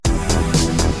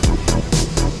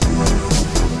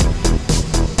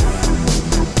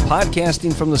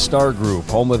Podcasting from the Star Group,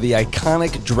 home of the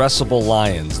iconic dressable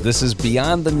lions. This is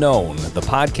Beyond the Known, the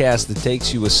podcast that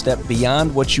takes you a step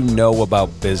beyond what you know about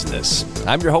business.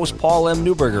 I'm your host, Paul M.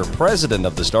 Newberger, president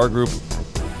of the Star Group.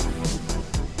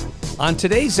 On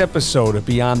today's episode of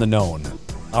Beyond the Known,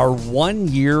 our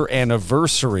 1-year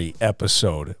anniversary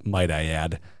episode, might I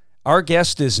add, our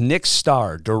guest is Nick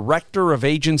Starr, Director of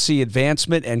Agency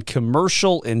Advancement and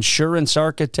Commercial Insurance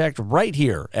Architect right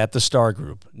here at the Star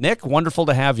Group. Nick, wonderful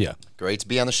to have you. Great to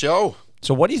be on the show.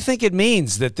 So what do you think it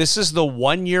means that this is the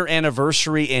 1-year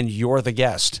anniversary and you're the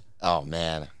guest? Oh,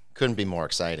 man. Couldn't be more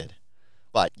excited.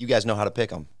 But you guys know how to pick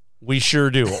them. We sure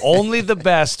do. Only the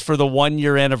best for the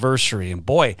 1-year anniversary. And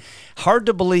boy, hard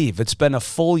to believe it's been a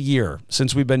full year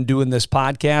since we've been doing this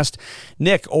podcast.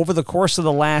 Nick, over the course of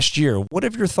the last year, what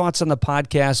have your thoughts on the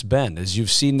podcast been as you've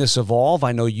seen this evolve?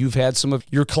 I know you've had some of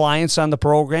your clients on the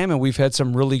program and we've had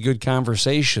some really good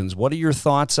conversations. What are your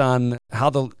thoughts on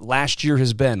how the last year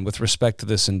has been with respect to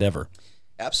this endeavor?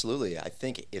 Absolutely. I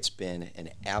think it's been an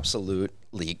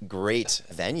absolutely great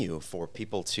venue for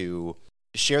people to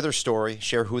share their story,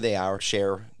 share who they are,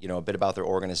 share, a bit about their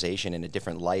organization in a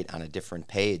different light on a different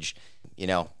page.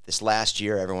 This last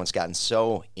year, everyone's gotten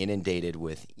so inundated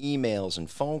with emails and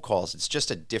phone calls. It's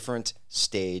just a different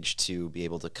stage to be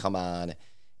able to come on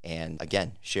and,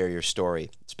 again, share your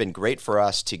story. It's been great for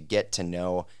us to get to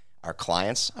know our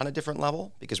clients on a different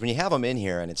level, because when you have them in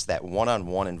here and it's that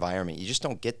one-on-one environment, you just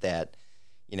don't get that,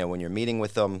 when you're meeting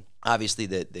with them. Obviously,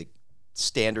 the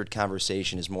standard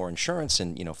conversation is more insurance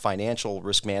and financial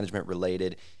risk management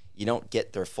related. You don't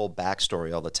get their full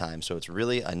backstory all the time, so it's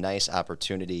really a nice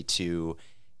opportunity to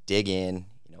dig in,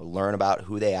 learn about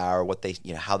who they are, what they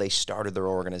how they started their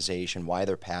organization, why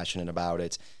they're passionate about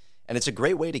it. And it's a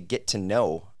great way to get to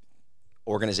know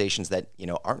organizations that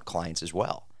aren't clients as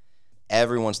well.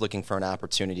 Everyone's looking for an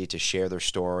opportunity to share their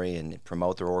story and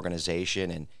promote their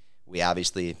organization, and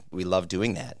we love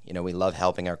doing that. We love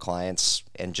helping our clients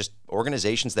and just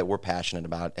organizations that we're passionate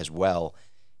about as well,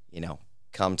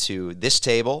 come to this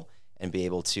table and be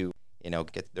able to,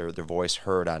 get their voice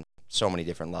heard on so many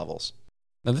different levels.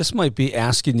 Now, this might be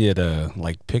asking you to,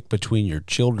 pick between your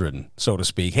children, so to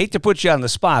speak. Hate to put you on the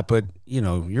spot, but,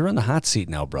 you're in the hot seat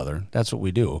now, brother. That's what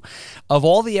we do. Of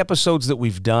all the episodes that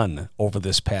we've done over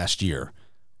this past year,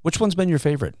 which one's been your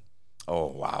favorite? Oh,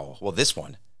 wow. Well, this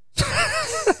one.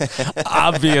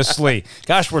 Obviously.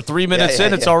 Gosh, we're 3 minutes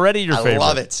in. It's already your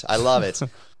favorite. I love it.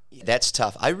 That's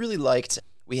tough. I really liked,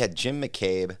 we had Jim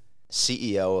McCabe,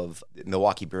 CEO of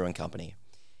Milwaukee Brewing Company.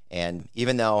 And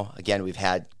even though, again, we've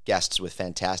had guests with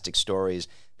fantastic stories,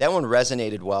 that one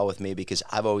resonated well with me because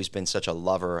I've always been such a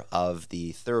lover of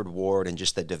the Third Ward and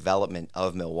just the development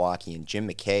of Milwaukee. And Jim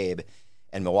McCabe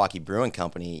and Milwaukee Brewing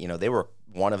Company, they were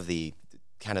one of the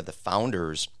kind of the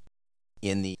founders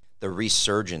in the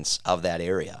resurgence of that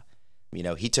area.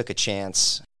 He took a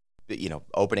chance,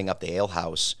 opening up the Ale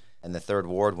House and the Third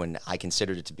Ward when I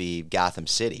considered it to be Gotham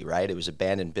City, right? It was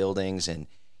abandoned buildings and,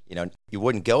 you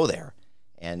wouldn't go there.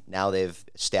 And now they've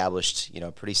established,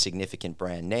 a pretty significant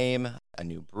brand name, a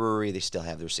new brewery. They still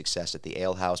have their success at the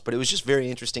Ale House. But it was just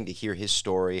very interesting to hear his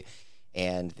story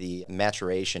and the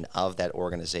maturation of that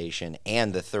organization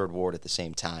and the Third Ward at the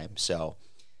same time. So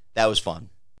that was fun.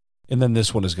 And then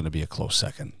this one is going to be a close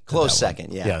second. Close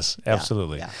second, yeah. Yes,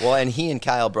 absolutely. Yeah. Well, and he and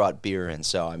Kyle brought beer in,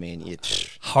 so,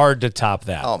 hard to top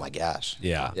that. Oh, my gosh.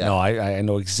 Yeah. No, I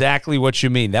know exactly what you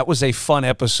mean. That was a fun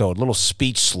episode, a little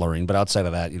speech slurring, but outside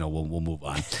of that, we'll move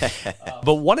on.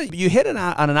 But you hit on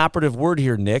an operative word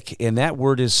here, Nick, and that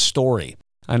word is story.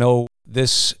 I know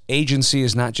this agency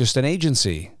is not just an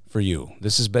agency for you.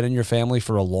 This has been in your family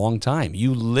for a long time.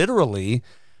 You literally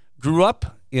grew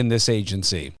up in this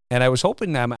agency. And I was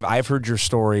hoping I've heard your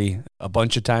story a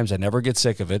bunch of times. I never get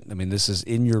sick of it. I mean, this is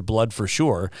in your blood for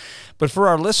sure. But for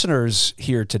our listeners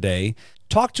here today,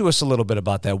 talk to us a little bit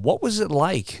about that. What was it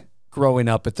like growing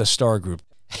up at the Star Group?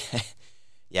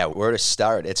 Yeah, where to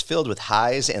start? It's filled with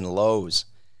highs and lows.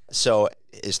 So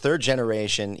his third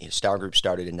generation, Star Group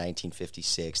started in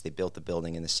 1956. They built the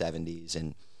building in the 70s.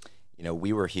 And,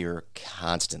 we were here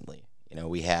constantly.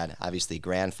 We had, obviously,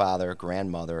 grandfather,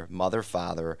 grandmother, mother,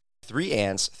 father, 3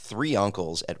 aunts, 3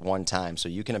 uncles at one time. So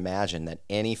you can imagine that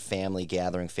any family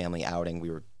gathering, family outing, we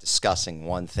were discussing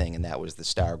one thing, and that was the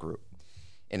Star Group.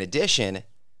 In addition,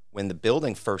 when the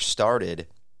building first started,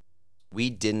 I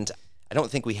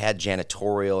don't think we had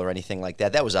janitorial or anything like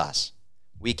that. That was us.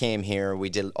 We came here, we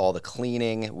did all the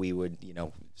cleaning, we would,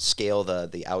 scale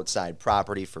the outside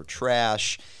property for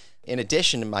trash. In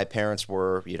addition, my parents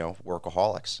were,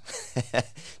 workaholics.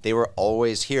 They were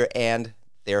always here, and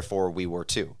therefore we were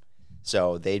too.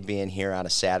 So they'd be in here on a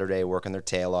Saturday working their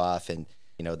tail off, and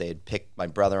They'd pick my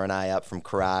brother and I up from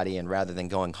karate, and rather than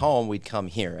going home, we'd come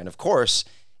here. And of course,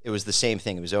 it was the same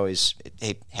thing. It was always,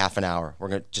 hey, half an hour. We're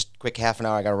going to just quick half an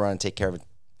hour. I got to run and take care of a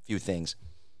few things.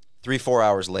 3-4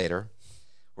 hours later,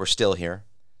 we're still here.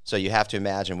 So you have to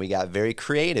imagine we got very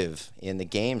creative in the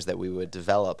games that we would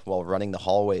develop while running the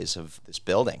hallways of this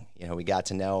building. We got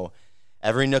to know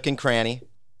every nook and cranny.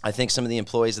 I think some of the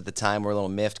employees at the time were a little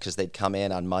miffed because they'd come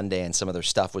in on Monday and some of their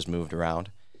stuff was moved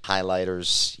around.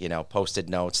 Highlighters, Post-it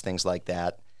notes, things like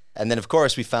that. And then, of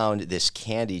course, we found this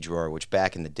candy drawer, which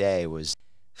back in the day was,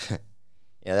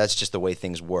 that's just the way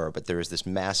things were. But there was this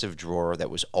massive drawer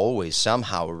that was always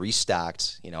somehow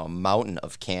restocked, a mountain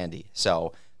of candy.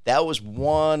 So that was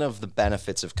one of the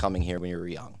benefits of coming here when you were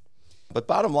young. But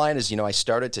bottom line is, I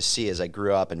started to see as I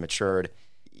grew up and matured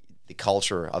the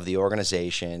culture of the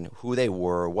organization, who they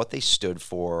were, what they stood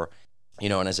for.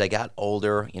 And as I got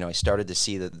older, I started to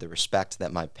see the respect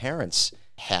that my parents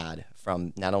had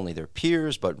from not only their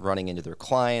peers, but running into their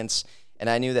clients. And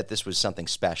I knew that this was something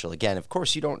special. Again, of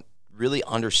course, you don't really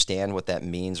understand what that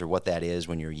means or what that is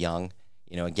when you're young.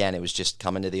 Again, it was just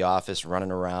coming to the office,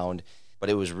 running around.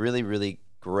 But it was really, really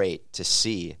great to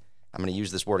see, I'm going to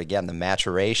use this word again, the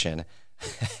maturation.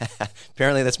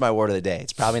 Apparently that's my word of the day.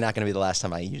 It's probably not going to be the last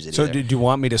time I use it. So either. do you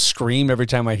want me to scream every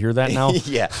time I hear that now?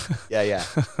 Yeah.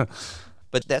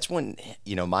 But that's when,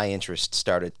 my interest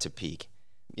started to peak.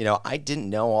 I didn't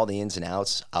know all the ins and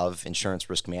outs of insurance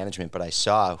risk management, but I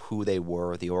saw who they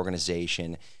were, the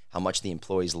organization, how much the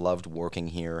employees loved working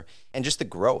here, and just the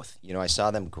growth. I saw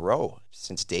them grow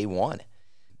since day one.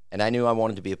 And I knew I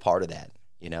wanted to be a part of that,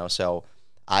 So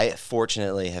I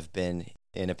fortunately have been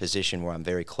in a position where I'm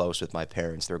very close with my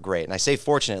parents. They're great. And I say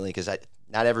fortunately because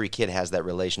not every kid has that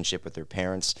relationship with their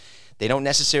parents. They don't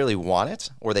necessarily want it,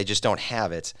 or they just don't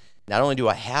have it. Not only do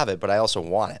I have it, but I also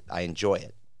want it. I enjoy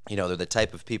it. They're the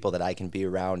type of people that I can be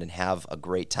around and have a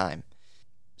great time.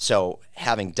 So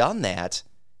having done that,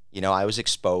 I was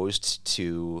exposed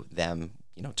to them,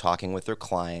 talking with their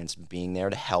clients, being there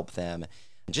to help them,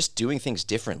 and just doing things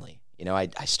differently.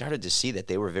 I started to see that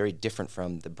they were very different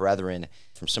from the brethren,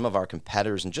 from some of our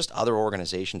competitors, and just other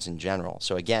organizations in general.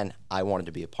 So again, I wanted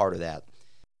to be a part of that.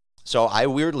 So I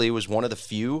weirdly was one of the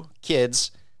few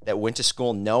kids that went to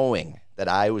school knowing that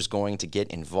I was going to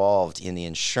get involved in the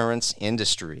insurance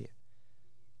industry.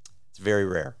 It's very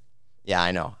rare. Yeah,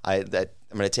 I know. I'm going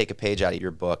to take a page out of your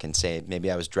book and say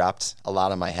maybe I was dropped a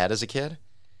lot on my head as a kid.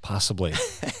 Possibly.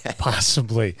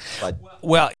 Possibly. But,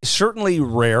 well, certainly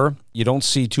rare. You don't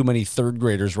see too many third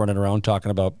graders running around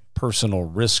talking about personal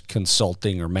risk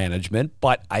consulting or management,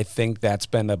 but I think that's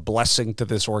been a blessing to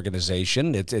this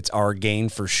organization. It's our gain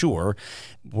for sure.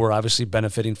 We're obviously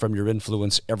benefiting from your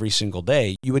influence every single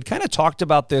day. You had kind of talked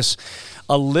about this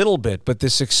a little bit, but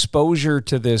this exposure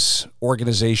to this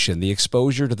organization, the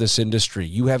exposure to this industry,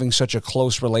 you having such a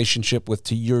close relationship with,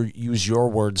 to use your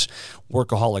words,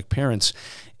 workaholic parents,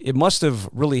 it must have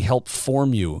really helped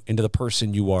form you into the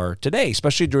person you are today,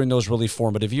 especially during those really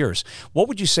formative years. What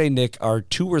would you say, Nick, are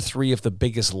 2 or 3 of the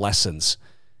biggest lessons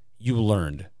you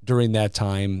learned during that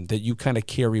time that you kind of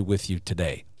carry with you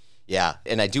today? Yeah,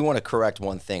 and I do want to correct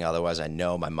one thing, otherwise I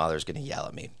know my mother's going to yell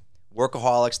at me.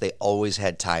 Workaholics, they always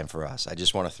had time for us. I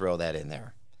just want to throw that in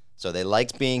there. So they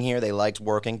liked being here, they liked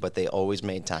working, but they always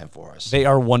made time for us. They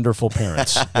are wonderful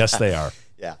parents. Yes, they are.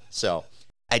 Yeah, so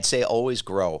I'd say always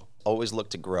grow. Always look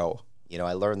to grow.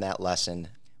 I learned that lesson,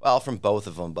 well, from both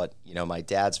of them, but, my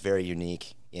dad's very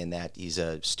unique in that he's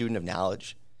a student of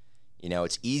knowledge.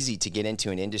 It's easy to get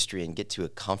into an industry and get to a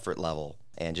comfort level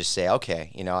and just say,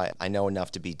 okay, I know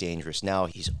enough to be dangerous. Now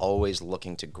he's always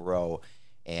looking to grow,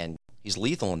 and he's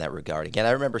lethal in that regard. Again,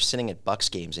 I remember sitting at Bucks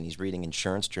games and he's reading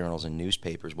insurance journals and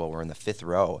newspapers while we're in the 5th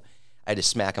row. I had to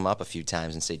smack him up a few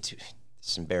times and say, dude,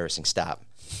 it's embarrassing, stop.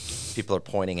 People are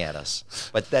pointing at us.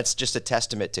 But that's just a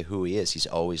testament to who he is. He's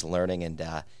always learning, and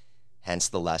hence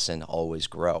the lesson, always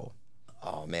grow.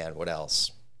 Oh, man, what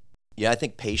else? Yeah, I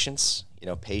think patience.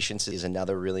 Patience is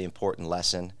another really important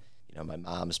lesson. My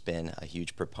mom's been a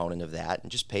huge proponent of that,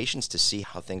 and just patience to see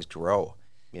how things grow.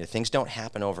 Things don't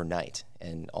happen overnight.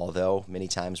 And although many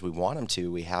times we want them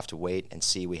to, we have to wait and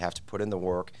see. We have to put in the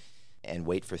work and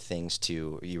wait for things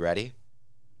to, are you ready?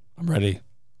 I'm ready.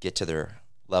 Get to their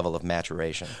level of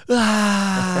maturation.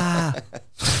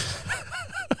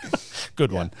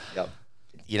 Good one. Yep.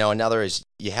 Another is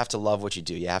you have to love what you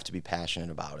do. You have to be passionate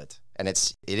about it. And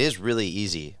it is really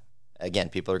easy. Again,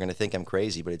 people are going to think I'm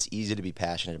crazy, but it's easy to be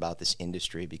passionate about this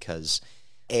industry because,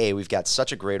 A, we've got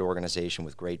such a great organization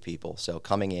with great people. So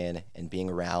coming in and being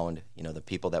around, the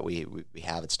people that we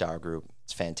have at Star Group,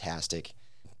 it's fantastic.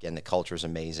 Again, the culture is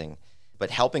amazing. But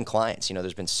helping clients,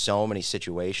 there's been so many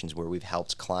situations where we've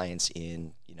helped clients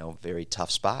in very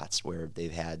tough spots where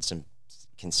they've had some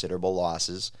considerable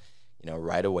losses.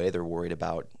 Right away they're worried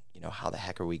about, how the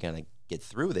heck are we going to get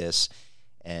through this?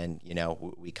 And,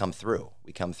 we come through.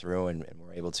 And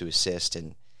we're able to assist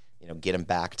and, get them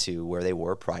back to where they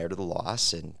were prior to the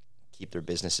loss and keep their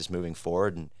businesses moving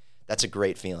forward. And that's a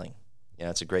great feeling.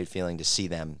 It's a great feeling to see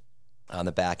them on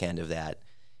the back end of that,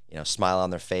 smile on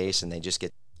their face, and they just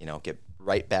get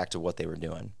right back to what they were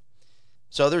doing.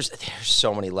 So there's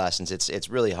so many lessons. It's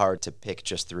really hard to pick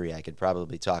just 3. I could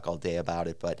probably talk all day about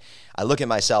it, but I look at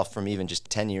myself from even just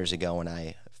 10 years ago when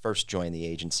I first joined the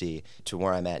agency to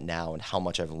where I'm at now and how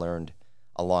much I've learned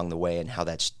along the way and how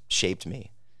that's shaped me.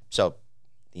 So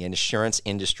the insurance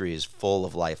industry is full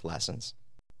of life lessons.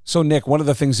 So, Nick, one of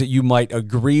the things that you might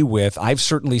agree with, I've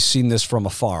certainly seen this from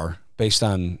afar based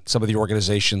on some of the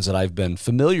organizations that I've been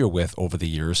familiar with over the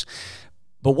years.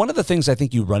 But one of the things I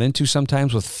think you run into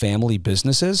sometimes with family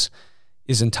businesses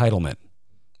is entitlement,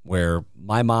 where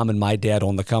my mom and my dad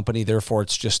own the company, therefore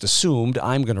it's just assumed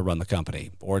I'm going to run the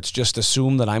company, or it's just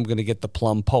assumed that I'm going to get the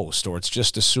plum post, or it's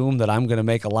just assumed that I'm going to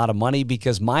make a lot of money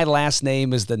because my last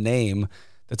name is the name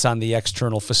that's on the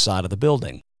external facade of the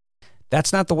building.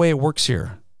 That's not the way it works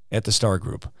here at the Star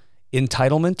Group.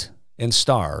 Entitlement and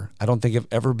Star, I don't think have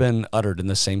ever been uttered in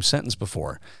the same sentence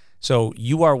before. So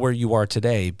you are where you are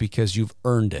today because you've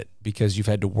earned it, because you've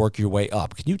had to work your way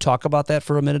up. Can you talk about that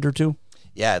for a minute or two?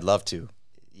 Yeah, I'd love to.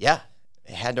 Yeah,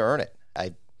 I had to earn it.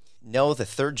 I know the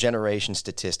 3rd generation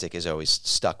statistic has always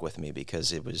stuck with me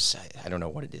because it was, I don't know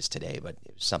what it is today, but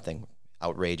it was something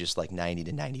outrageous, like 90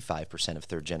 to 95% of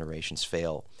 3rd generations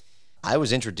fail. I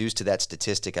was introduced to that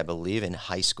statistic, I believe, in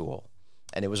high school.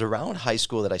 And it was around high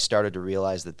school that I started to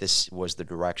realize that this was the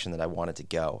direction that I wanted to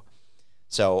go.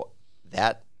 So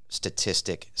that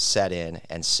statistic set in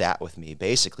and sat with me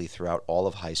basically throughout all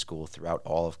of high school, throughout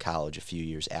all of college, a few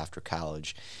years after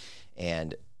college.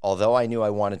 And although I knew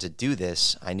I wanted to do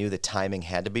this, I knew the timing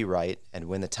had to be right. And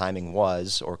when the timing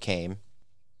was or came,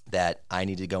 that I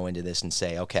needed to go into this and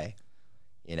say, okay,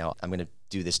 I'm going to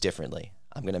do this differently.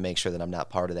 I'm going to make sure that I'm not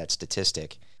part of that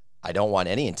statistic. I don't want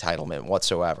any entitlement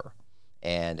whatsoever.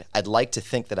 And I'd like to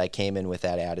think that I came in with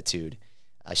that attitude.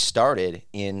 I started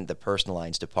in the personal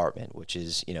lines department, which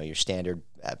is, your standard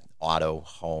auto,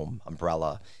 home,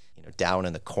 umbrella, down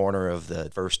in the corner of the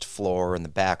first floor in the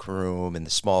back room in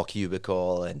the small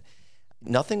cubicle. And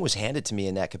nothing was handed to me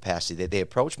in that capacity. They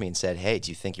approached me and said, hey,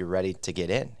 do you think you're ready to get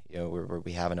in?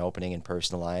 We have an opening in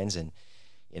personal lines. And,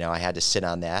 I had to sit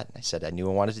on that. I said, I knew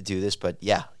I wanted to do this, but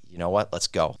yeah, you know what? Let's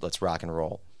go. Let's rock and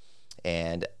roll.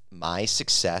 And my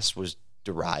success was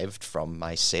derived from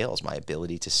my sales, my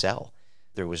ability to sell.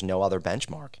 There was no other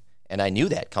benchmark. And I knew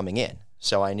that coming in.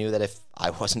 So I knew that if I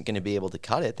wasn't going to be able to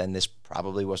cut it, then this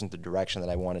probably wasn't the direction that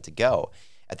I wanted to go.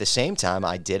 At the same time,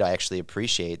 I actually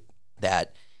appreciate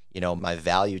that, my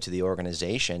value to the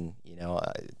organization,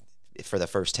 for the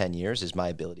first 10 years is my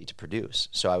ability to produce.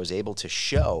 So I was able to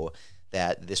show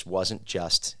that this wasn't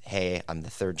just, hey, I'm the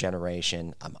 3rd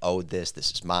generation, I'm owed this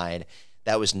is mine.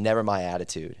 That was never my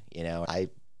attitude. I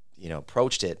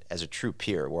approached it as a true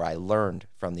peer where I learned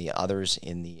from the others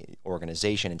in the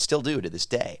organization and still do to this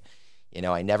day.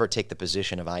 I never take the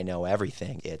position of I know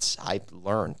everything. I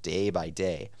learn day by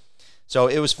day. So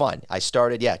it was fun. I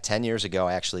started, 10 years ago,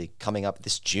 actually. Coming up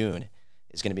this June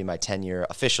is going to be my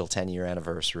official 10-year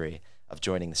anniversary of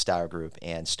joining the Star Group,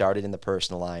 and started in the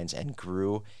personal lines and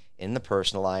grew in the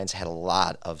personal lines, had a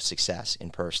lot of success in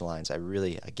personal lines. I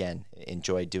really, again,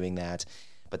 enjoyed doing that.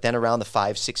 But then around the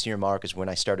 5-6 year mark is when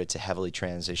I started to heavily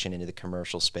transition into the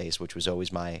commercial space, which was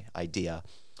always my idea.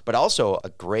 But also a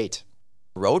great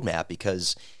roadmap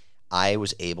because I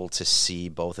was able to see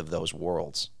both of those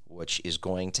worlds, which is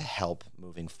going to help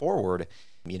moving forward.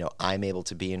 I'm able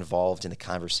to be involved in the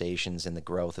conversations and the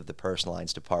growth of the personal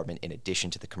lines department in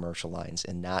addition to the commercial lines.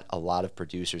 And not a lot of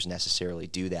producers necessarily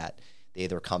do that. They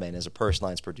either come in as a personal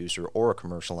lines producer or a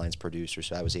commercial lines producer.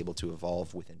 So I was able to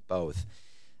evolve within both.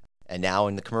 And now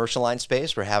in the commercial line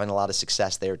space, we're having a lot of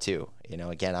success there too.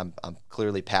 Again, I'm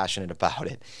clearly passionate about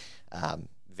it.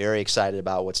 Very excited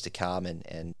about what's to come.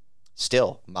 And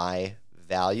still, my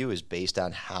value is based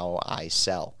on how I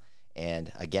sell.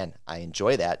 And again, I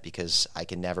enjoy that because I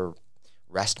can never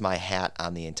rest my hat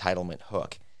on the entitlement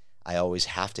hook. I always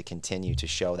have to continue to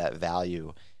show that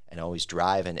value and always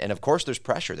drive. And of course, there's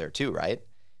pressure there too, right?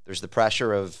 There's the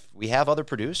pressure of we have other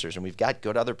producers and we've got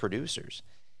good other producers.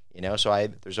 So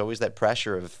there's always that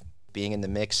pressure of being in the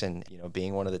mix and,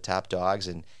 being one of the top dogs.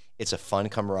 And it's a fun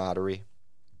camaraderie,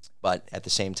 but at the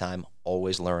same time,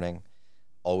 always learning,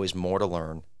 always more to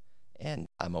learn. And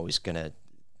I'm always going to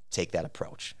take that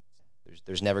approach.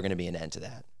 There's never going to be an end to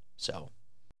that. So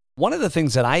One of the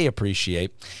things that I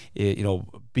appreciate,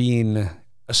 being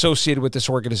associated with this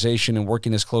organization and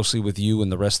working as closely with you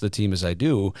and the rest of the team as I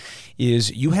do,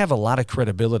 is you have a lot of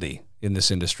credibility in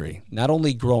this industry. Not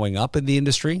only growing up in the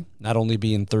industry, not only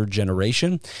being third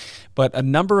generation, but a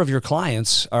number of your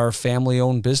clients are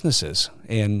family-owned businesses,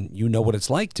 and you know what it's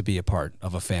like to be a part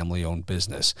of a family-owned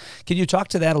business. Can you talk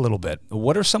to that a little bit?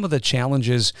 What are some of the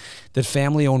challenges that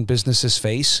family-owned businesses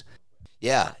face?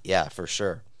 Yeah, for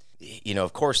sure.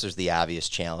 Of course, there's the obvious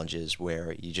challenges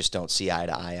where you just don't see eye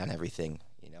to eye on everything,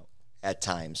 at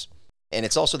times. And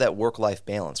it's also that work-life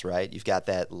balance, right? You've got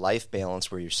that life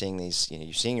balance where you're seeing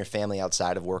you're seeing your family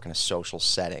outside of work in a social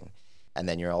setting. And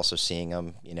then you're also seeing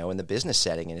them, in the business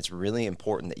setting. And it's really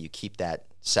important that you keep that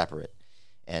separate.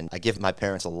 And I give my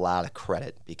parents a lot of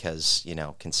credit because,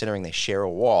 considering they share a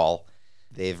wall,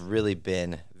 they've really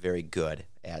been very good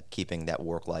at keeping that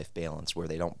work-life balance where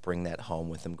they don't bring that home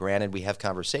with them. Granted, we have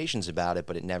conversations about it,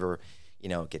 but it never,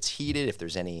 gets heated. If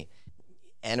there's any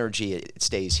energy, it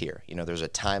stays here. There's a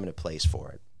time and a place for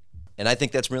it. And I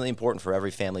think that's really important for every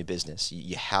family business.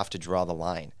 You have to draw the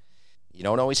line. You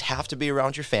don't always have to be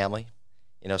around your family.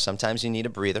 Sometimes you need a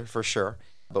breather for sure.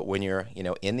 But when you're,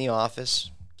 in the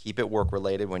office, keep it work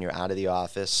related. When you're out of the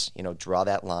office, draw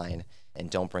that line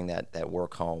and don't bring that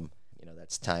work home.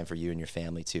 That's time for you and your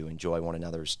family to enjoy one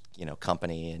another's,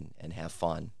 company and have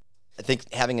fun. I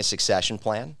think having a succession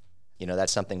plan,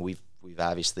 that's something we've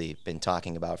obviously been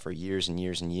talking about for years and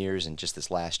years and years. And just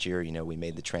this last year, we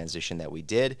made the transition that we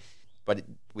did, but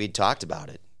we'd talked about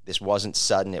it. This wasn't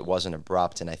sudden. It wasn't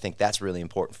abrupt. And I think that's really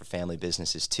important for family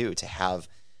businesses too, to have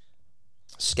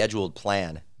a scheduled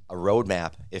plan, a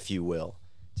roadmap, if you will,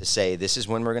 to say, this is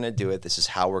when we're going to do it. This is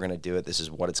how we're going to do it. This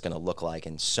is what it's going to look like.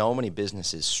 And so many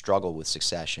businesses struggle with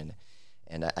succession.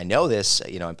 And I know this,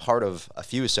 I'm part of a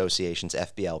few associations,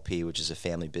 FBLP, which is a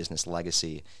Family Business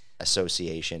Legacy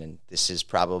Association. And this is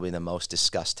probably the most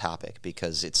discussed topic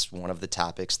because it's one of the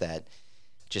topics that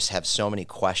just have so many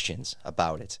questions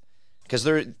about it. Because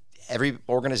every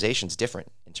organization's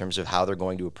different in terms of how they're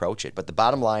going to approach it. But the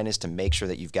bottom line is to make sure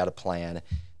that you've got a plan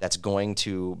that's going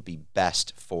to be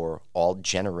best for all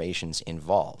generations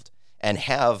involved and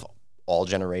have all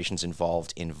generations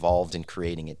involved in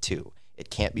creating it too.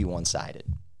 It can't be one-sided.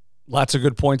 Lots of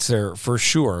good points there for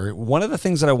sure. One of the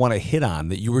things that I want to hit on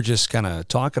that you were just kind of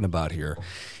talking about here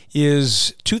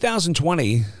is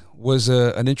 2020 was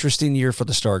an interesting year for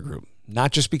the Star Group,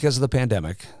 not just because of the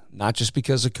pandemic, not just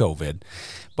because of COVID,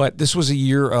 but this was a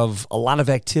year of a lot of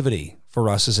activity for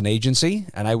us as an agency,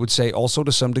 and I would say also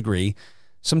to some degree,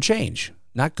 some change.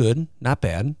 Not good, not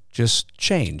bad, just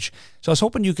change. So I was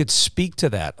hoping you could speak to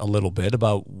that a little bit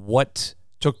about what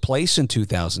took place in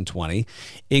 2020,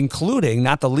 including,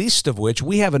 not the least of which,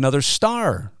 we have another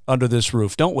star under this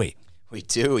roof, don't we? We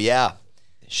do, yeah.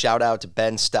 Shout out to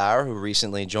Ben Starr, who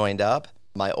recently joined up.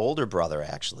 My older brother,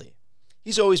 actually.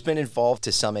 He's always been involved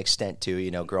to some extent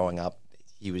too, growing up.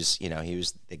 He was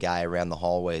the guy I ran the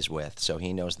hallways with, so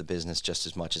he knows the business just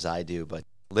as much as I do, but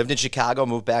lived in Chicago,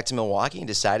 moved back to Milwaukee, and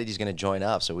decided he's going to join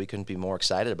up. So we couldn't be more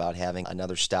excited about having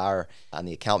another star on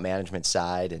the account management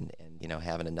side and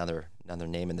having another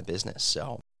name in the business.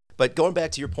 So, but going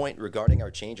back to your point regarding our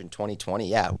change in 2020,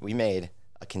 yeah, we made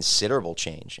a considerable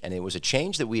change, and it was a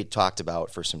change that we had talked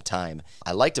about for some time.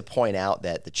 I like to point out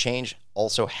that the change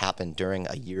also happened during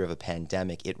a year of a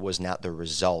pandemic. It was not the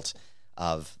result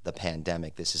of the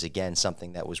pandemic. This is, again,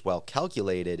 something that was well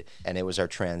calculated, and it was our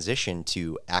transition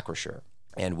to Acrisure.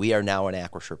 And we are now an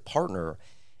Acrisure partner.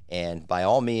 And by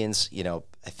all means,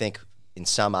 I think in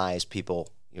some eyes, people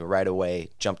right away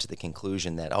jump to the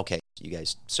conclusion that, okay, you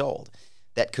guys sold.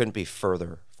 That couldn't be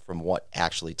further from what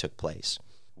actually took place.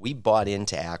 We bought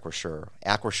into Acrisure.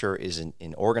 Acrisure is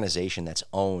an organization that's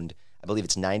owned, I believe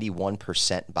it's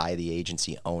 91% by the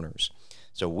agency owners.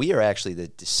 So we are actually the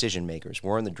decision makers.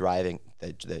 We're in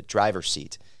the driver's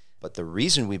seat. But the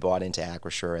reason we bought into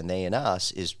Acrisure, and they and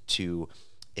us, is to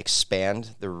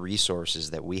expand the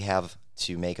resources that we have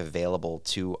to make available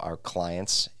to our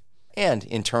clients and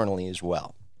internally as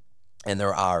well. And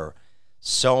there are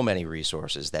so many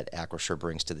resources that Acrisure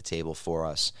brings to the table for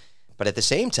us. But at the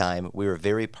same time, we were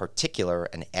very particular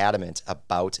and adamant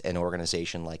about an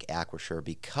organization like Acrisure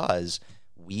because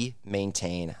we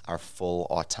maintain our full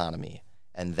autonomy.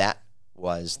 And that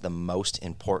was the most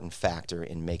important factor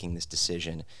in making this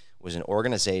decision, was an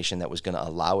organization that was going to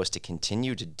allow us to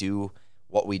continue to do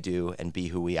what we do and be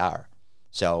who we are.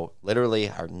 So literally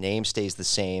our name stays the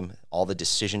same. All the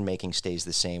decision making stays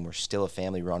the same. We're still a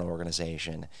family run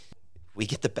organization. We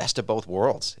get the best of both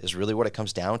worlds is really what it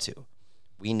comes down to.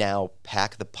 We now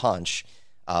pack the punch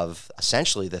of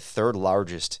essentially the third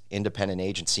largest independent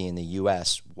agency in the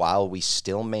U.S., while we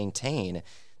still maintain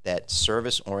that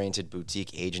service-oriented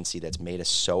boutique agency that's made us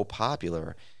so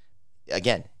popular.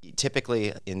 Again,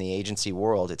 typically in the agency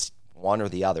world, it's one or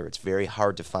the other. It's very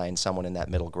hard to find someone in that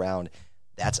middle ground.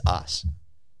 That's us.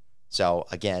 So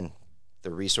again,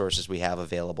 the resources we have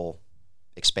available,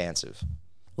 expansive.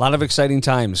 A lot of exciting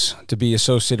times to be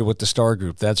associated with the Star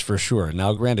Group, that's for sure.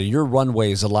 Now, granted, your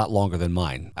runway is a lot longer than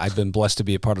mine. I've been blessed to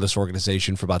be a part of this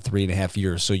organization for about 3.5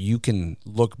 years, so you can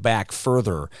look back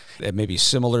further at maybe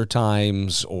similar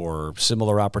times or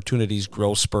similar opportunities,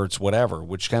 growth spurts, whatever,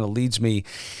 which kind of leads me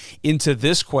into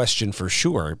this question for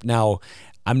sure. Now,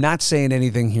 I'm not saying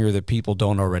anything here that people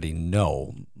don't already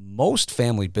know. Most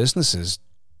family businesses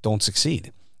don't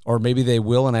succeed. Or maybe they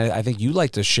will, and I think you like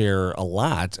to share a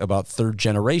lot about third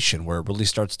generation, where it really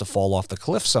starts to fall off the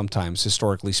cliff sometimes,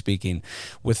 historically speaking,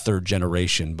 with third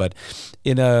generation. But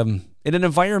in an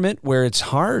environment where it's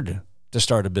hard to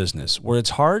start a business, where it's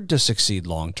hard to succeed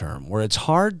long term, where it's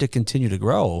hard to continue to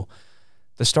grow,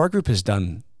 the Star Group has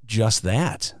done just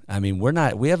that. I mean,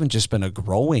 we haven't just been a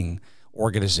growing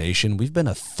organization, we've been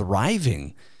a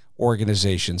thriving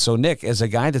organization. So Nick, as a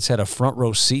guy that's had a front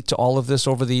row seat to all of this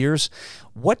over the years,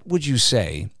 what would you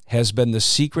say has been the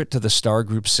secret to the Star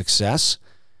Group's success?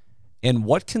 And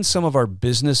what can some of our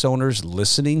business owners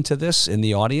listening to this in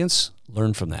the audience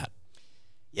learn from that?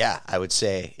 Yeah, I would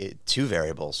say two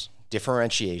variables,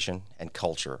 differentiation and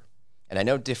culture. And I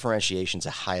know differentiation is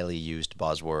a highly used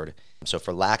buzzword. So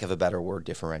for lack of a better word,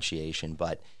 differentiation,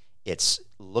 but it's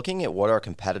looking at what our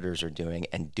competitors are doing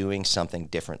and doing something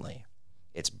differently.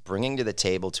 It's bringing to the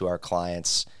table to our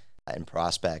clients and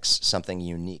prospects something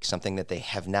unique, something that they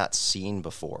have not seen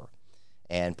before.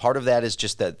 And part of that is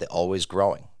just the always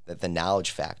growing, that the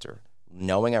knowledge factor,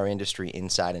 knowing our industry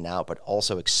inside and out, but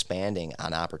also expanding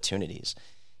on opportunities.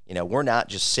 You know, we're not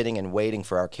just sitting and waiting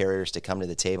for our carriers to come to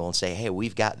the table and say, hey,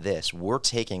 we've got this. We're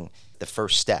taking the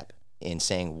first step in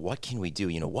saying, what can we do?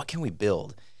 You know, what can we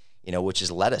build? You know, which has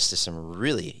led us to some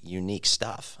really unique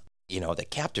stuff. You know, the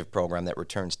captive program that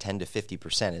returns 10 to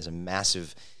 50% is a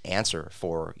massive answer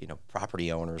for, you know, property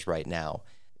owners right now.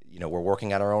 You know, we're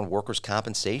working on our own workers'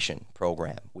 compensation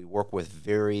program. We work with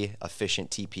very efficient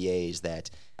TPAs that,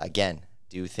 again,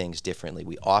 do things differently.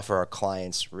 We offer our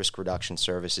clients risk reduction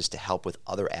services to help with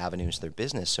other avenues of their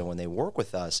business. So when they work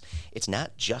with us, it's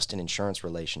not just an insurance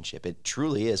relationship. It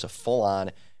truly is a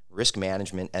full-on risk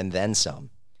management and then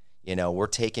some. You know, we're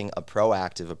taking a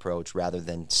proactive approach rather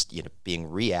than, you know, being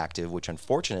reactive, which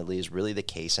unfortunately is really the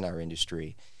case in our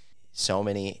industry. So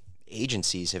many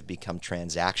agencies have become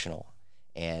transactional,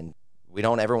 and we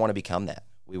don't ever want to become that.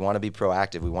 We want to be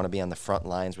proactive. We want to be on the front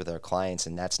lines with our clients,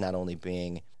 and that's not only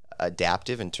being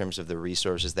adaptive in terms of the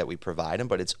resources that we provide them,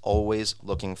 but it's always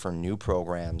looking for new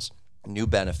programs, new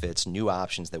benefits, new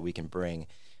options that we can bring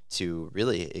to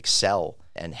really excel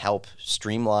and help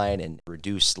streamline and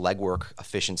reduce legwork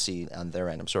efficiency on their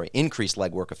end. Increase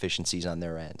legwork efficiencies on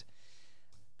their end.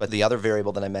 But the other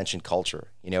variable that I mentioned, culture,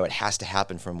 you know, it has to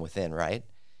happen from within, right?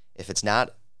 If it's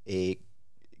not a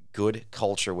good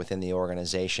culture within the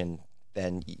organization,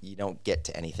 then you don't get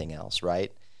to anything else,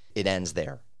 right? It ends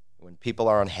there. When people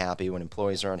are unhappy, when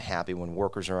employees are unhappy, when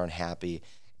workers are unhappy,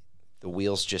 the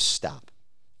wheels just stop.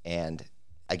 And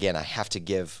again, I have to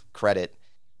give credit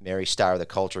Mary Starr, the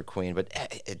culture queen, but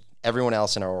everyone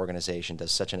else in our organization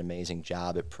does such an amazing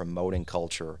job at promoting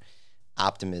culture,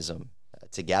 optimism,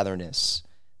 togetherness,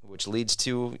 which leads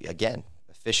to, again,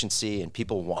 efficiency and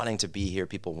people wanting to be here,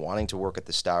 people wanting to work at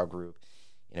the Star Group.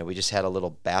 You know, we just had a little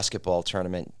basketball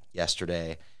tournament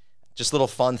yesterday, just little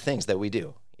fun things that we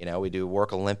do. You know, we do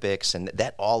Work Olympics, and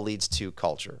that all leads to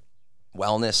culture,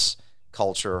 wellness,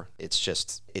 culture. It's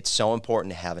so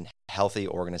important to have a healthy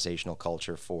organizational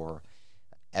culture for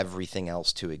everything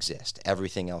else to exist,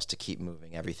 everything else to keep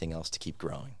moving, everything else to keep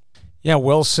growing. Yeah,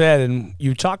 well said. And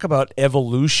you talk about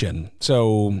evolution.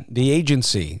 So the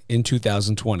agency in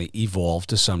 2020 evolved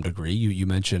to some degree. You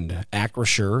mentioned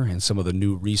Acrisure and some of the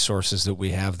new resources that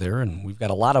we have there. And we've got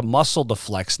a lot of muscle to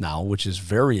flex now, which is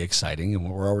very exciting.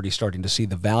 And we're already starting to see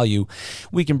the value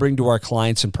we can bring to our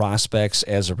clients and prospects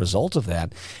as a result of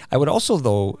that. I would also,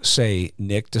 though, say,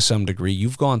 Nick, to some degree,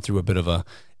 you've gone through a bit of a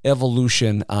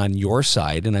evolution on your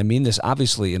side. And I mean this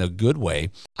obviously in a good way.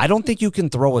 I don't think you can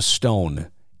throw a stone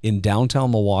in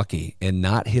downtown Milwaukee and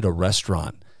not hit a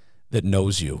restaurant that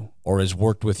knows you or has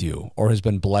worked with you or has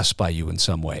been blessed by you in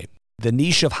some way. The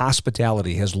niche of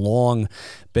hospitality has long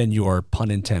been your,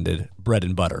 pun intended, bread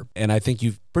and butter. And I think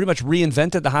you've pretty much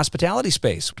reinvented the hospitality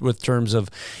space with terms of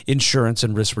insurance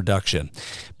and risk reduction.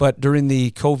 But during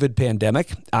the COVID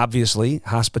pandemic, obviously,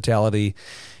 hospitality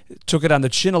took it on the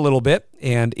chin a little bit.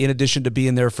 And in addition to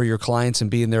being there for your clients and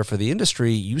being there for the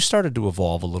industry, you started to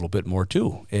evolve a little bit more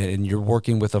too. And you're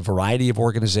working with a variety of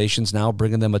organizations now,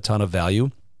 bringing them a ton of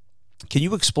value. Can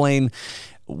you explain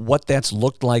what that's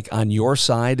looked like on your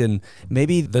side and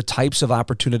maybe the types of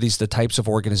opportunities, the types of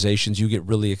organizations you get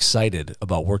really excited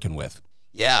about working with?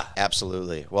 Yeah,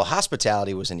 absolutely. Well,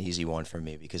 hospitality was an easy one for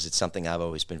me because it's something I've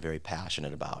always been very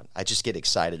passionate about. I just get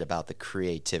excited about the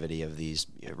creativity of these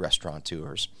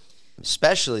restaurateurs,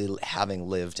 especially having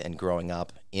lived and growing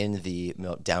up in the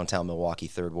downtown Milwaukee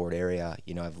Third Ward area.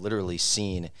 I've literally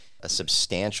seen a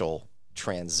substantial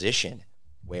transition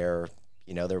where,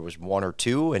 there was one or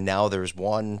two, and now there's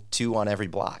 1, 2 on every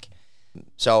block.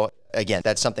 So again,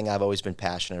 that's something I've always been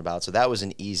passionate about. So that was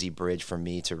an easy bridge for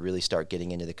me to really start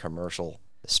getting into the commercial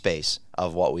space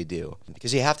of what we do,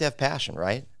 because you have to have passion,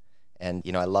 right? And,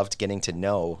 I loved getting to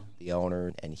know the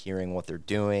owner and hearing what they're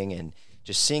doing and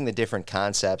just seeing the different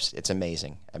concepts. It's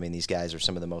amazing. I mean, these guys are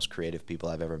some of the most creative people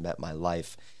I've ever met in my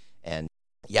life. And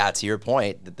yeah, to your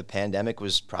point, that the pandemic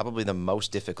was probably the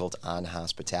most difficult on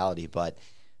hospitality, but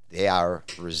they are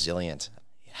resilient.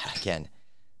 Again,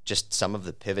 just some of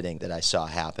the pivoting that I saw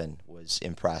happen was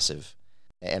impressive.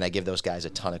 And I give those guys a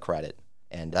ton of credit.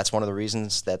 And that's one of the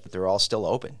reasons that they're all still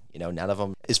open. None of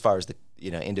them, as far as the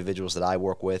individuals that I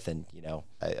work with, and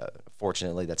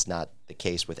fortunately that's not the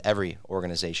case with every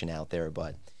organization out there.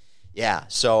 But yeah,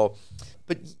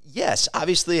 but yes,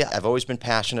 obviously I've always been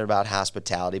passionate about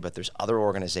hospitality, but there's other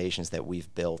organizations that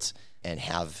we've built and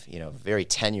have, very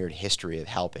tenured history of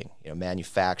helping,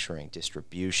 manufacturing,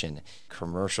 distribution,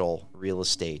 commercial real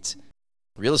estate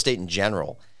in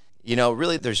general.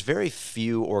 Really there's very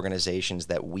few organizations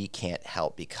that we can't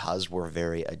help because we're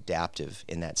very adaptive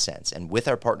in that sense. And with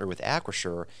our partner with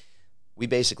Acrisure, we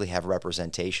basically have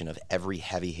representation of every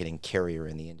heavy-hitting carrier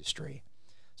in the industry.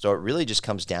 So it really just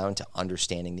comes down to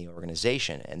understanding the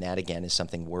organization, and that, again, is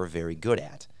something we're very good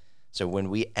at. So when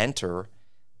we enter,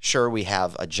 sure, we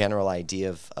have a general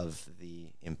idea of the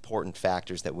important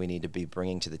factors that we need to be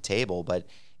bringing to the table, but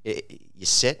you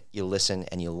sit, you listen,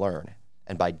 and you learn.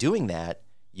 And by doing that,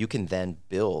 you can then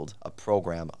build a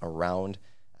program around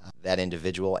that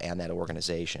individual and that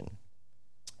organization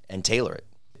and tailor it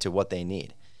to what they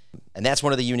need. And that's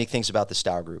one of the unique things about the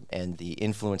Starr Group and the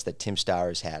influence that Tim Starr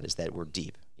has had, is that we're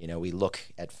deep. We look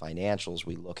at financials,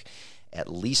 we look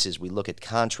at leases, we look at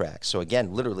contracts. So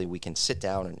again, literally we can sit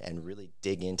down and really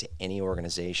dig into any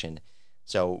organization.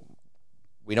 So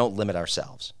we don't limit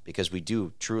ourselves, because we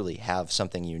do truly have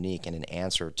something unique and an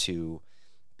answer to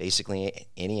basically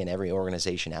any and every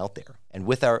organization out there. And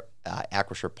with our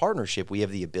Acrisure partnership, we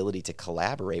have the ability to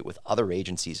collaborate with other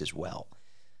agencies as well.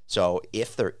 So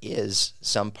if there is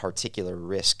some particular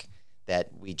risk that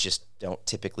we just don't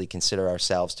typically consider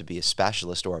ourselves to be a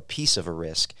specialist or a piece of a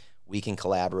risk, we can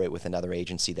collaborate with another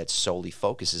agency that solely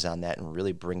focuses on that and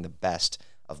really bring the best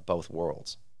of both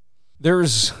worlds.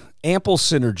 There's ample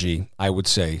synergy, I would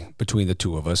say, between the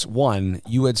two of us. One,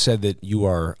 you had said that you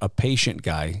are a patient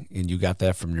guy, and you got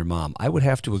that from your mom. I would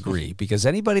have to agree, because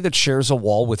anybody that shares a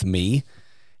wall with me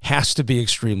has to be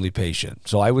extremely patient.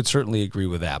 So I would certainly agree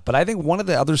with that. But I think one of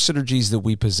the other synergies that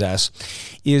we possess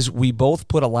is we both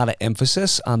put a lot of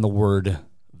emphasis on the word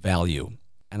value.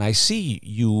 And I see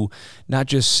you not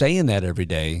just saying that every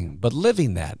day, but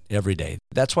living that every day.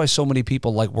 That's why so many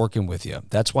people like working with you.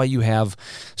 That's why you have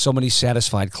so many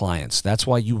satisfied clients. That's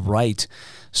why you write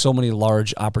so many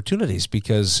large opportunities,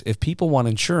 because if people want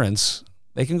insurance,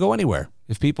 they can go anywhere.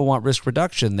 If people want risk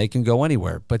reduction, they can go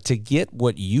anywhere. But to get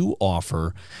what you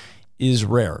offer is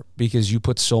rare, because you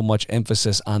put so much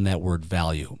emphasis on that word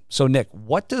value. So Nick,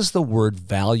 what does the word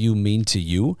value mean to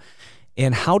you,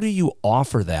 and how do you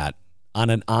offer that on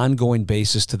an ongoing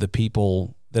basis to the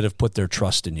people that have put their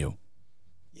trust in you?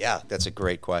 Yeah, that's a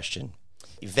great question.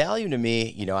 Value to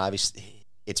me, obviously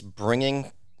it's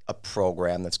bringing a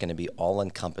program that's going to be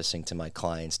all-encompassing to my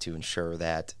clients to ensure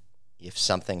that if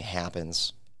something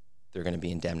happens, they're going to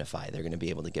be indemnified. They're going to be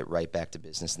able to get right back to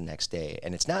business the next day.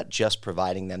 And it's not just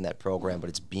providing them that program, but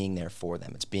it's being there for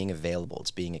them. It's being available.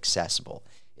 It's being accessible.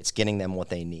 It's getting them what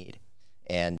they need.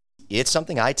 And it's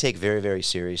something I take very, very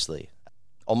seriously,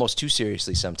 almost too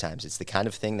seriously sometimes. It's the kind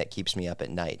of thing that keeps me up at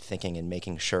night, thinking and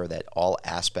making sure that all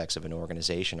aspects of an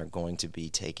organization are going to be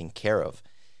taken care of.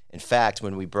 In fact,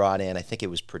 when we brought in, I think it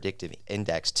was Predictive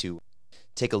Index, to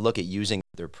take a look at using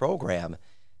their program,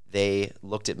 they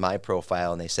looked at my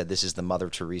profile and they said, this is the Mother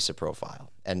Teresa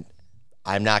profile. And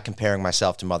I'm not comparing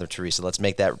myself to Mother Teresa. Let's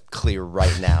make that clear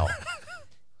right now.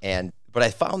 But I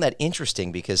found that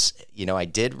interesting because, I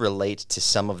did relate to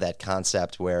some of that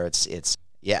concept where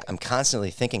I'm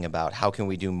constantly thinking about how can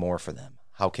we do more for them?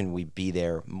 How can we be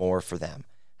there more for them?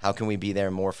 How can we be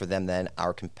there more for them than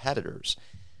our competitors?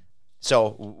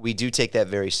 So we do take that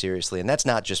very seriously. And that's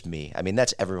not just me. I mean,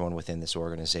 that's everyone within this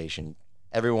organization.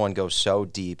 Everyone goes so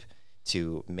deep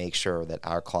to make sure that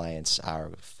our clients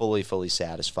are fully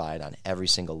satisfied on every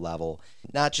single level.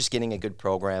 Not just getting a good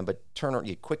program, but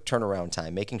quick turnaround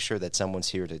time, making sure that someone's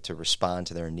here to respond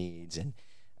to their needs and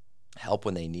help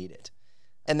when they need it.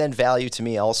 And then value to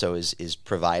me also is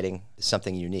providing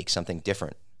something unique, something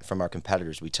different from our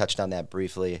competitors. We touched on that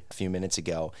briefly a few minutes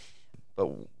ago, but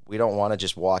we don't want to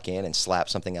just walk in and slap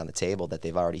something on the table that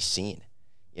they've already seen.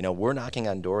 You know, we're knocking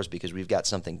on doors because we've got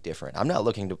something different. We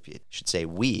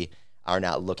are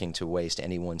not looking to waste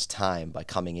anyone's time by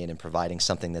coming in and providing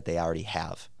something that they already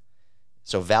have.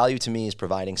 So value to me is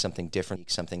providing something different,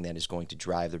 something that is going to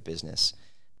drive their business.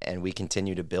 And we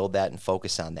continue to build that and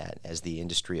focus on that as the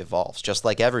industry evolves. Just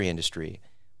like every industry,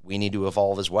 we need to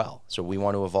evolve as well. So we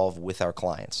want to evolve with our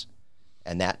clients.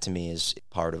 And that to me is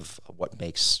part of what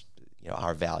makes,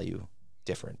 our value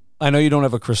different. I know you don't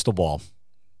have a crystal ball,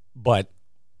 but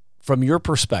from your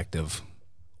perspective,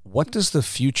 what does the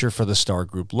future for the Star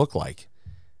Group look like?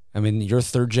 I mean, you're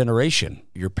third generation.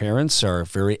 Your parents are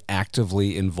very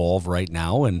actively involved right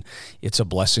now, and it's a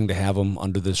blessing to have them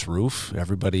under this roof.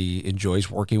 Everybody enjoys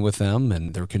working with them,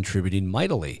 and they're contributing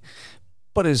mightily.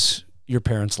 But as your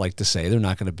parents like to say, they're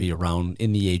not going to be around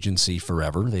in the agency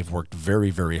forever. They've worked very,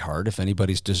 very hard. If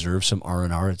anybody's deserved some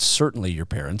R&R, it's certainly your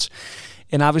parents.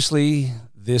 And obviously,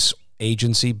 this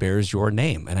agency bears your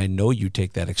name, and I know you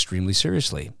take that extremely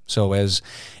seriously. So as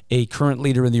a current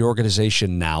leader in the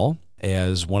organization now,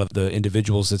 as one of the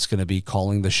individuals that's going to be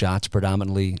calling the shots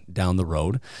predominantly down the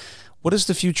road, what does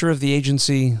the future of the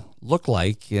agency look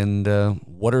like, and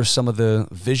what are some of the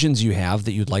visions you have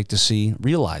that you'd like to see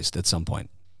realized at some point?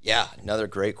 Yeah, another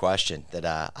great question that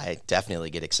I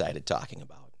definitely get excited talking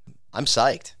about. I'm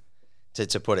psyched,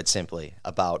 to put it simply,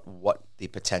 about what the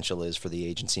potential is for the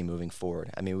agency moving forward.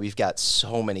 I mean, we've got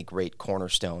so many great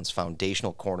cornerstones,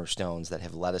 foundational cornerstones that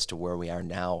have led us to where we are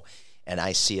now, and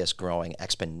I see us growing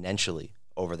exponentially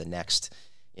over the next,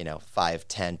 5,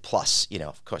 10 plus,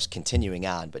 of course, continuing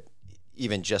on, but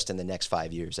even just in the next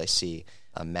 5 years, I see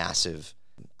a massive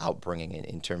outbringing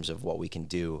in terms of what we can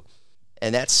do.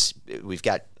 And we've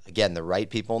got, again, the right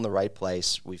people in the right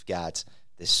place. We've got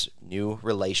this new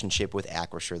relationship with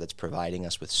Acrisure that's providing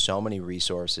us with so many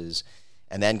resources.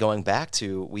 And then going back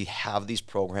to, we have these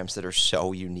programs that are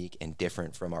so unique and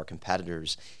different from our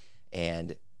competitors.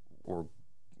 And we're,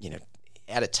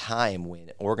 at a time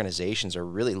when organizations are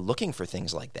really looking for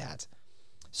things like that.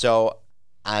 So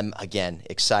I'm, again,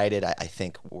 excited. I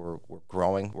think we're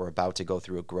growing. We're about to go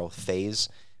through a growth phase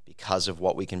because of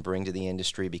what we can bring to the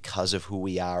industry, because of who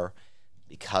we are,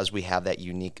 because we have that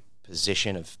unique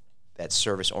position of that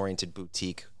service-oriented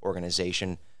boutique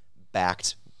organization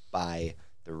backed by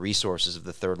the resources of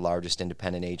the third largest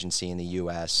independent agency in the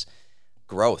U.S.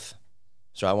 Growth.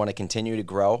 So I want to continue to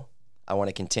grow. I want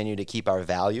to continue to keep our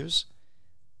values,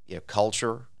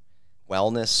 culture,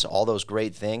 wellness, all those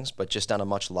great things, but just on a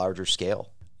much larger scale.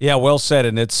 Yeah, well said,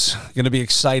 and it's going to be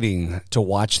exciting to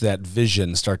watch that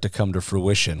vision start to come to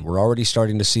fruition. We're already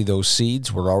starting to see those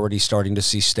seeds. We're already starting to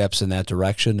see steps in that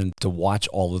direction, and to watch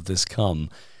all of this come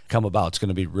about, it's going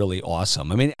to be really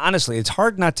awesome. I mean, honestly, it's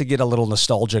hard not to get a little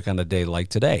nostalgic on a day like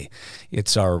today.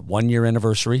 It's our 1-year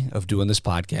anniversary of doing this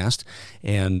podcast,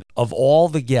 and of all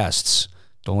the guests,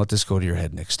 don't let this go to your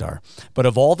head, Nick Starr, but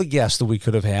of all the guests that we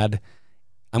could have had,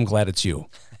 I'm glad it's you.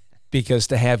 Because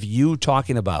to have you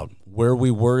talking about where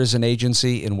we were as an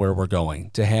agency and where we're going,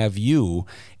 to have you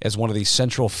as one of these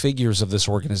central figures of this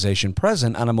organization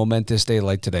present on a momentous day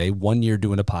like today, 1 year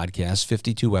doing a podcast,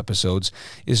 52 episodes,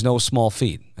 is no small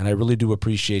feat. And I really do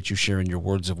appreciate you sharing your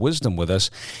words of wisdom with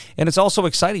us. And it's also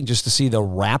exciting just to see the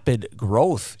rapid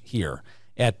growth here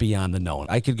at Beyond the Known.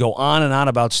 I could go on and on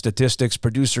about statistics.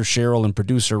 Producer Cheryl and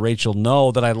producer Rachel know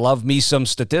that I love me some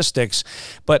statistics.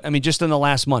 But, I mean, just in the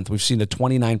last month, we've seen a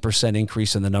 29%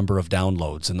 increase in the number of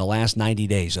downloads. In the last 90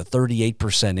 days, a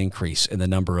 38% increase in the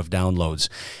number of downloads.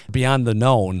 Beyond the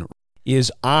Known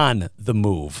is on the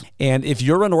move. And if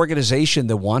you're an organization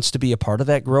that wants to be a part of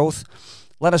that growth,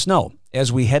 let us know.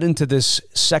 As we head into this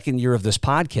second year of this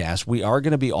podcast, we are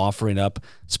going to be offering up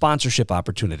sponsorship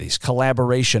opportunities,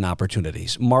 collaboration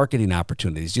opportunities, marketing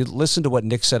opportunities. You listen to what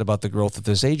Nick said about the growth of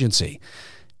this agency.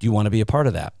 Do you want to be a part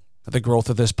of that? The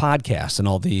growth of this podcast and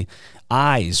all the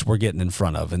eyes we're getting in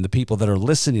front of and the people that are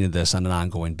listening to this on an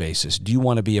ongoing basis. Do you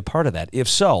want to be a part of that? If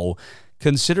so,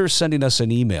 consider sending us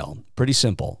an email. Pretty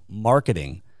simple.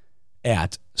 marketing@starr,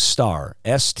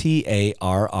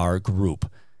 STARR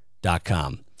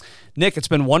group.com. Nick, it's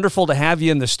been wonderful to have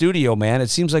you in the studio, man. It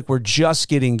seems like we're just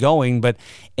getting going, but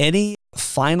any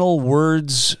final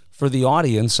words for the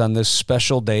audience on this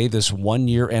special day, this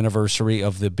 1-year anniversary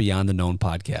of the Beyond the Known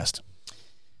podcast?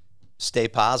 Stay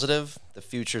positive. The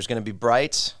future is going to be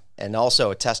bright. And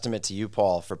also a testament to you,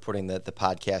 Paul, for putting the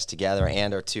podcast together,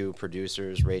 and our two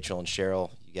producers, Rachel and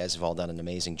Cheryl. You guys have all done an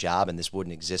amazing job, and this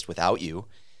wouldn't exist without you.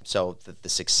 So the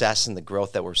success and the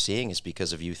growth that we're seeing is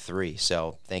because of you three.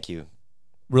 So thank you.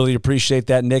 Really appreciate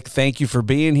that, Nick. Thank you for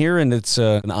being here, and it's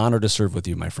an honor to serve with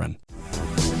you, my friend.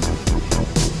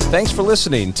 Thanks for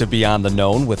listening to Beyond the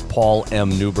Known with Paul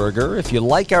M. Neuberger. If you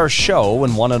like our show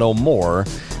and want to know more,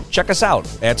 check us out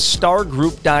at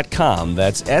stargroup.com.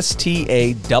 That's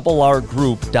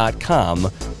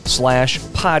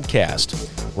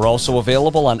STARgroup.com/podcast. We're also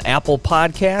available on Apple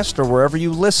Podcast or wherever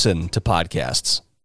you listen to podcasts.